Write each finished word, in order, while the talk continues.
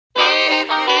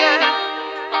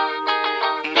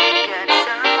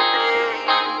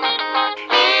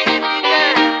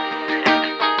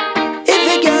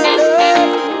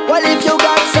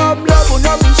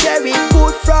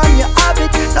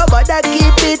Nobody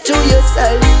keep it to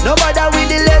yourself. Nobody with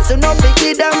the lesson, no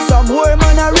pick them some more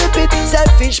man I repeat.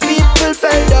 Selfish people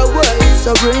fell away.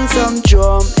 So bring some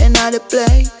drum in the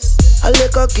place, a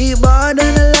little keyboard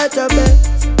and a lot of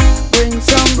bass. Bring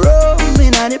some rum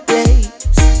in the place.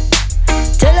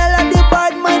 Tell all of the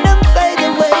bad man them fade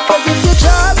away. Cause if you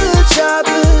trouble,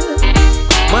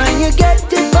 when you get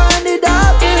it on the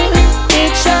double,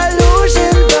 it's a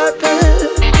losing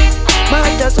battle.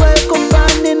 Might as well come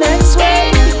on the next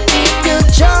way. If you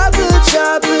trouble,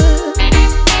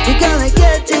 you gonna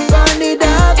get it on the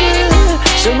double.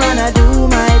 So man I do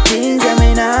my things, I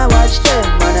mean I watch them.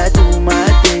 Man I do my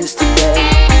things today.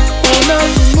 Oh no,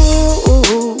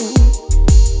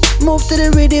 move to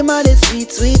the rhythm of the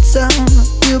sweet, sweet sound.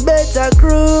 You better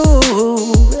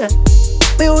groove.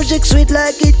 Music sweet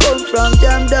like it come from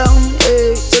jam down.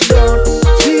 Hey, so don't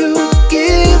you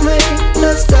give me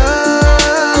no star.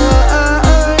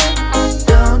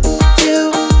 Don't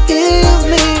you give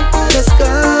me the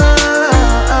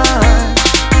sky.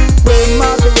 When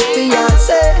my baby I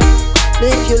say,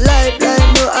 live your life like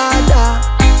no other.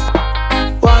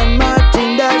 One more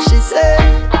thing that she said,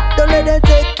 don't let them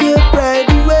take your pride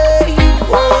away.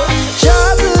 Oh,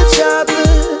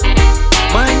 trouble,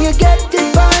 when you get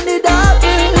it on the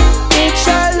double, it's a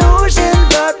losing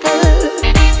battle.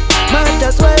 Might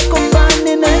as well come on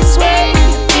the next way.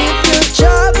 If you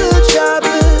trouble,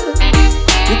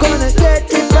 you're gonna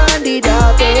get it on the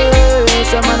double.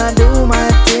 So man I do my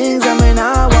things, I mean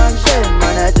I want them.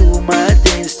 Man I do my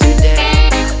things today.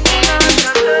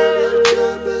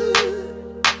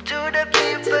 To the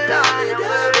people on the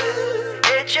world,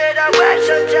 they should have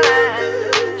wasted some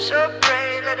time. So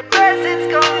pray that the blessings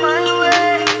come my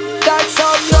way. Got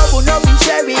some love, will not be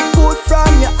sharing food from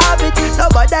your habit.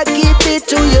 Nobody keep it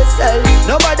to yourself.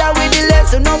 Nobody with the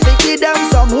lesson, no pick them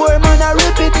some more man I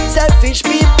repeat. Selfish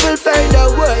people fade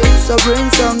away. So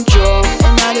bring some drum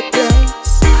in the place,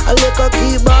 a little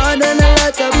keyboard